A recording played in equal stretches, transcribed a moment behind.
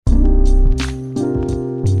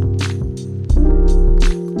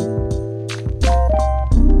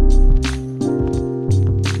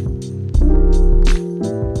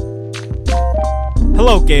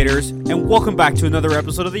Gators, and welcome back to another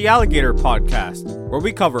episode of the Alligator Podcast, where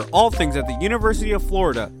we cover all things at the University of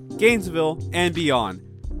Florida, Gainesville, and beyond.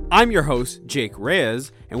 I'm your host, Jake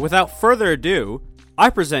Reyes, and without further ado, I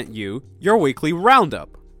present you your weekly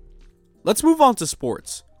Roundup. Let's move on to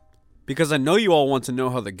sports, because I know you all want to know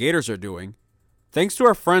how the Gators are doing. Thanks to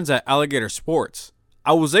our friends at Alligator Sports,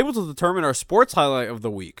 I was able to determine our sports highlight of the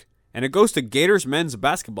week, and it goes to Gators men's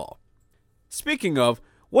basketball. Speaking of,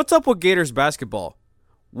 what's up with Gators basketball?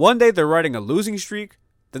 One day they're riding a losing streak,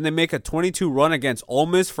 then they make a 22 run against Ole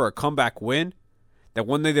Miss for a comeback win, then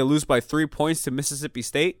one day they lose by 3 points to Mississippi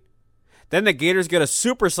State, then the Gators get a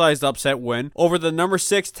supersized upset win over the number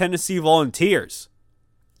 6 Tennessee Volunteers.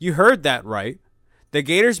 You heard that right. The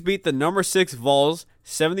Gators beat the number 6 Vols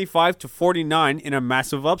 75-49 in a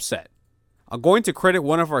massive upset. I'm going to credit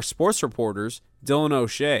one of our sports reporters, Dylan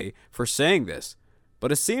O'Shea, for saying this,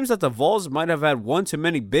 but it seems that the Vols might have had one too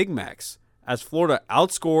many Big Macs, as Florida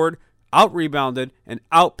outscored, out-rebounded, and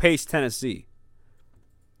outpaced Tennessee.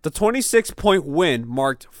 The 26-point win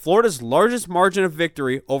marked Florida's largest margin of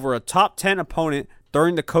victory over a top 10 opponent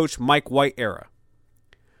during the coach Mike White era.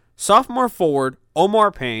 Sophomore forward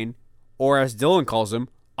Omar Payne, or as Dylan calls him,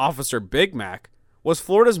 Officer Big Mac, was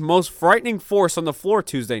Florida's most frightening force on the floor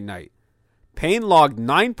Tuesday night. Payne logged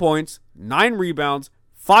 9 points, 9 rebounds,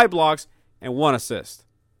 5 blocks, and 1 assist.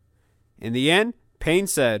 In the end, Payne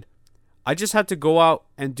said, "I just had to go out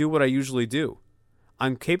and do what I usually do.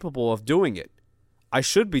 I'm capable of doing it. I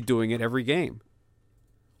should be doing it every game."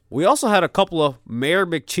 We also had a couple of Mayor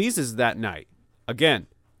McCheeses that night. Again,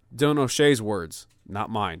 Dylan O'Shea's words,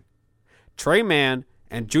 not mine. Trey Mann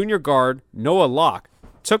and junior guard Noah Locke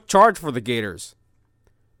took charge for the Gators.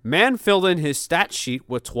 Mann filled in his stat sheet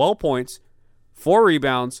with 12 points, 4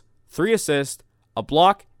 rebounds, 3 assists, a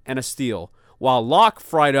block, and a steal, while Locke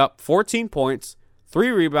fried up 14 points, 3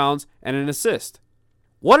 rebounds, and an assist.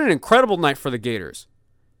 What an incredible night for the Gators.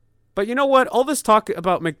 But you know what? All this talk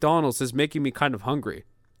about McDonald's is making me kind of hungry.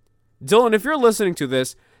 Dylan, if you're listening to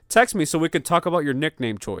this, text me so we can talk about your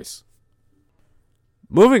nickname choice.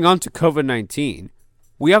 Moving on to COVID-19,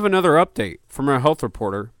 we have another update from our health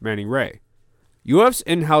reporter, Manny Ray. UF's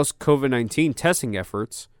in-house COVID-19 testing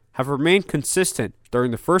efforts have remained consistent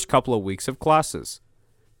during the first couple of weeks of classes.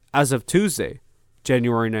 As of Tuesday,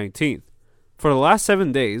 January 19th, for the last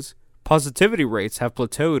 7 days, positivity rates have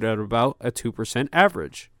plateaued at about a 2%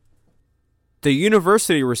 average. The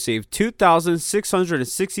university received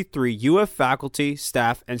 2,663 UF faculty,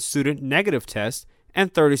 staff, and student negative tests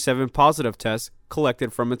and 37 positive tests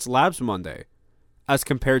collected from its labs Monday. As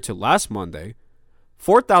compared to last Monday,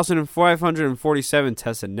 4,547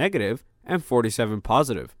 tested negative and 47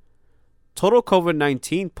 positive. Total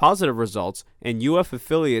COVID-19 positive results in UF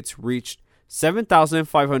affiliates reached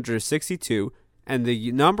 7,562, and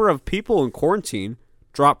the number of people in quarantine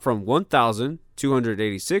dropped from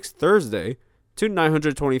 1,286 Thursday to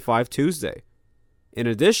 925 Tuesday. In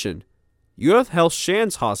addition, UF Health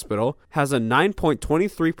Shands Hospital has a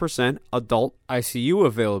 9.23% adult ICU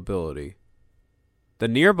availability. The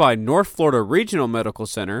nearby North Florida Regional Medical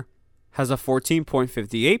Center has a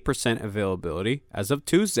 14.58% availability as of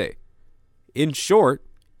Tuesday. In short,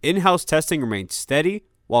 in-house testing remains steady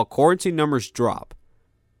while quarantine numbers drop.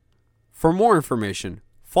 For more information,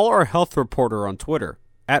 follow our health reporter on Twitter,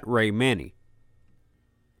 @RayManny.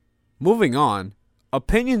 Moving on,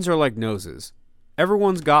 opinions are like noses.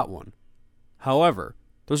 Everyone's got one. However,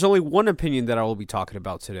 there's only one opinion that I will be talking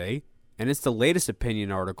about today, and it's the latest opinion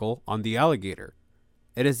article on the Alligator.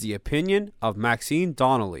 It is the opinion of Maxine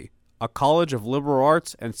Donnelly, a College of Liberal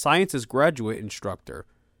Arts and Sciences graduate instructor.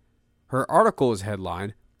 Her article is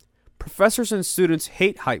headlined, "Professors and Students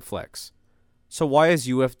Hate HyFlex. So why is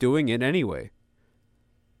UF doing it anyway?"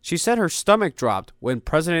 She said her stomach dropped when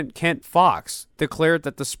President Kent Fox declared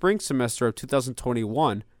that the spring semester of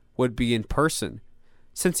 2021 would be in person,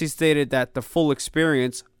 since he stated that the full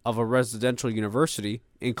experience of a residential university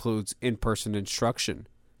includes in-person instruction.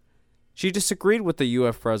 She disagreed with the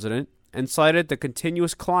UF president and cited the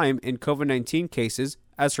continuous climb in COVID-19 cases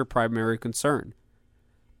as her primary concern.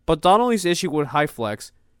 But Donnelly's issue with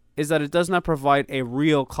HyFlex is that it does not provide a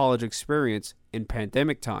real college experience in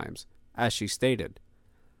pandemic times, as she stated.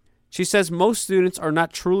 She says most students are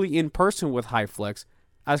not truly in person with HyFlex,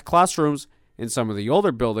 as classrooms in some of the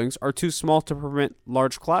older buildings are too small to permit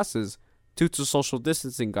large classes due to social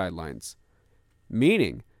distancing guidelines.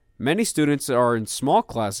 Meaning, many students are in small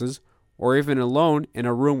classes or even alone in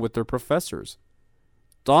a room with their professors.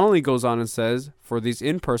 Donnelly goes on and says, for these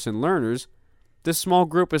in-person learners, this small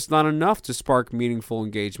group is not enough to spark meaningful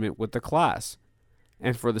engagement with the class.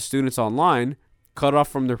 And for the students online, cut off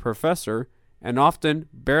from their professor, and often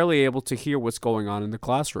barely able to hear what's going on in the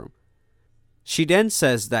classroom. She then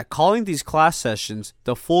says that calling these class sessions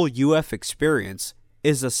the full UF experience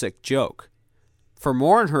is a sick joke. For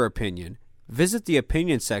more on her opinion, visit the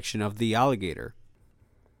opinion section of The Alligator.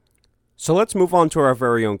 So let's move on to our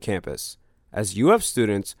very own campus, as UF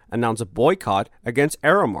students announce a boycott against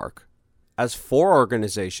Aramark, as 4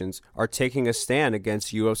 organizations are taking a stand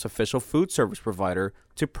against UF's official food service provider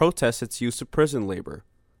to protest its use of prison labor.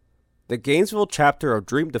 The Gainesville chapter of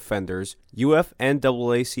Dream Defenders, UF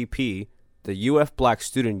NAACP, the UF Black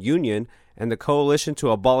Student Union, and the Coalition to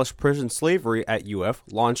Abolish Prison Slavery at UF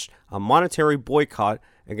launched a monetary boycott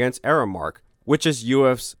against Aramark, which is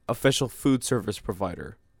UF's official food service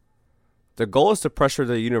provider. The goal is to pressure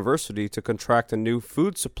the university to contract a new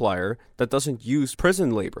food supplier that doesn't use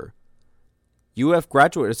prison labor. UF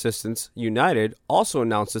Graduate Assistants United also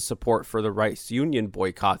announced its support for the Rights Union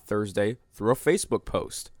boycott Thursday through a Facebook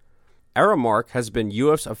post. Aramark has been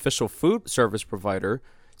UF's official food service provider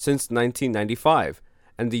since 1995,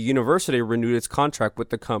 and the university renewed its contract with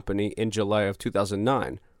the company in July of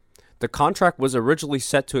 2009. The contract was originally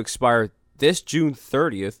set to expire this June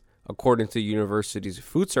 30th, according to the university's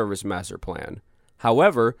food service master plan.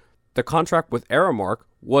 However, the contract with Aramark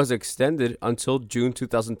was extended until June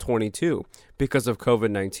 2022 because of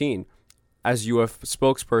COVID-19, as UF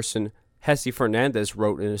spokesperson Hessie Fernandez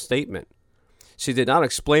wrote in a statement. She did not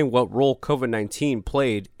explain what role COVID-19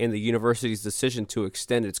 played in the university's decision to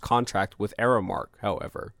extend its contract with Aramark,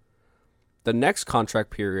 however. The next contract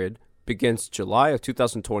period begins July of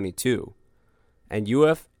 2022, and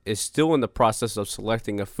UF is still in the process of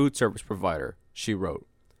selecting a food service provider, she wrote.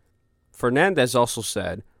 Fernandez also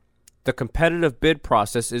said, "The competitive bid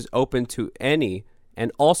process is open to any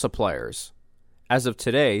and all suppliers. As of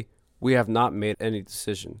today, we have not made any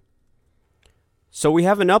decision." So we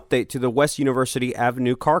have an update to the West University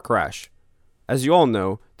Avenue car crash. As you all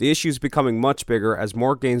know, the issue is becoming much bigger as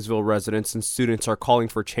more Gainesville residents and students are calling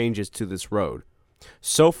for changes to this road.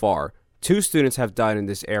 So far, 2 students have died in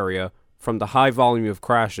this area from the high volume of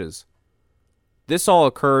crashes. This all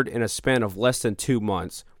occurred in a span of less than 2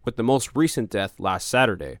 months, with the most recent death last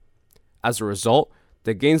Saturday. As a result,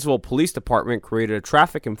 the Gainesville Police Department created a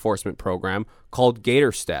traffic enforcement program called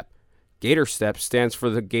Gator Step. Gator Step stands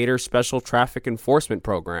for the Gator Special Traffic Enforcement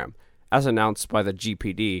Program, as announced by the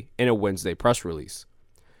GPD in a Wednesday press release.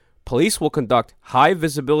 Police will conduct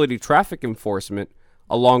high-visibility traffic enforcement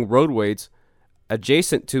along roadways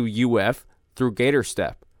adjacent to UF through Gator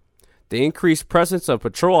Step. The increased presence of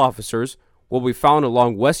patrol officers will be found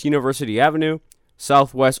along West University Avenue,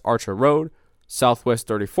 Southwest Archer Road, Southwest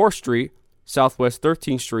 34th Street, Southwest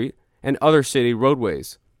 13th Street, and other city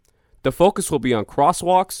roadways. The focus will be on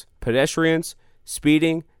crosswalks, pedestrians,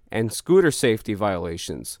 speeding, and scooter safety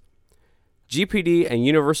violations. GPD and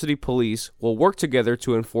University Police will work together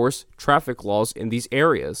to enforce traffic laws in these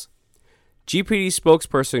areas. GPD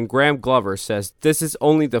spokesperson Graham Glover says this is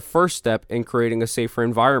only the first step in creating a safer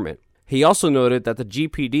environment. He also noted that the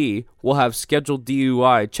GPD will have scheduled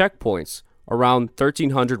DUI checkpoints around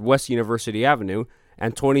 1300 West University Avenue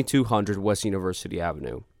and 2200 West University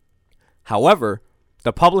Avenue. However,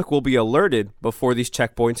 the public will be alerted before these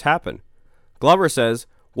checkpoints happen. Glover says,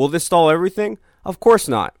 "Will this stall everything? Of course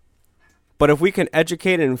not. But if we can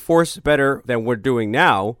educate and enforce better than we're doing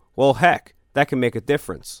now, well, heck, that can make a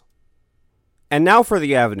difference." And now for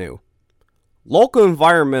the Avenue. Local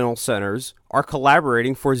environmental centers are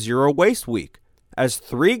collaborating for Zero Waste Week, as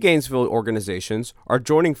 3 Gainesville organizations are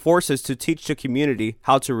joining forces to teach the community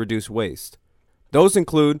how to reduce waste. Those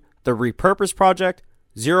include the Repurpose Project,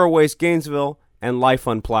 Zero Waste Gainesville, and Life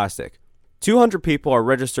on Plastic. 200 people are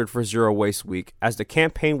registered for Zero Waste Week, as the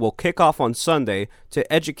campaign will kick off on Sunday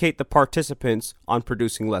to educate the participants on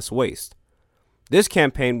producing less waste. This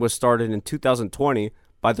campaign was started in 2020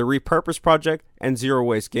 by the Repurpose Project and Zero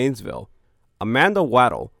Waste Gainesville. Amanda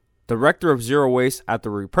Waddle, director of Zero Waste at the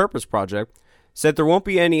Repurpose Project, said there won't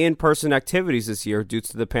be any in-person activities this year due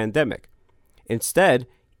to the pandemic. Instead,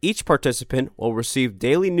 each participant will receive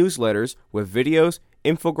daily newsletters with videos,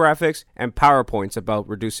 infographics, and PowerPoints about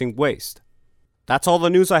reducing waste. That's all the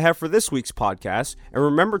news I have for this week's podcast, and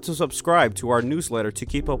remember to subscribe to our newsletter to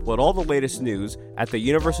keep up with all the latest news at the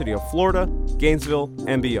University of Florida, Gainesville,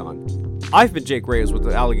 and beyond. I've been Jake Reyes with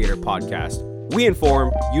the Alligator Podcast. We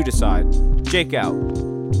inform, you decide. Jake out.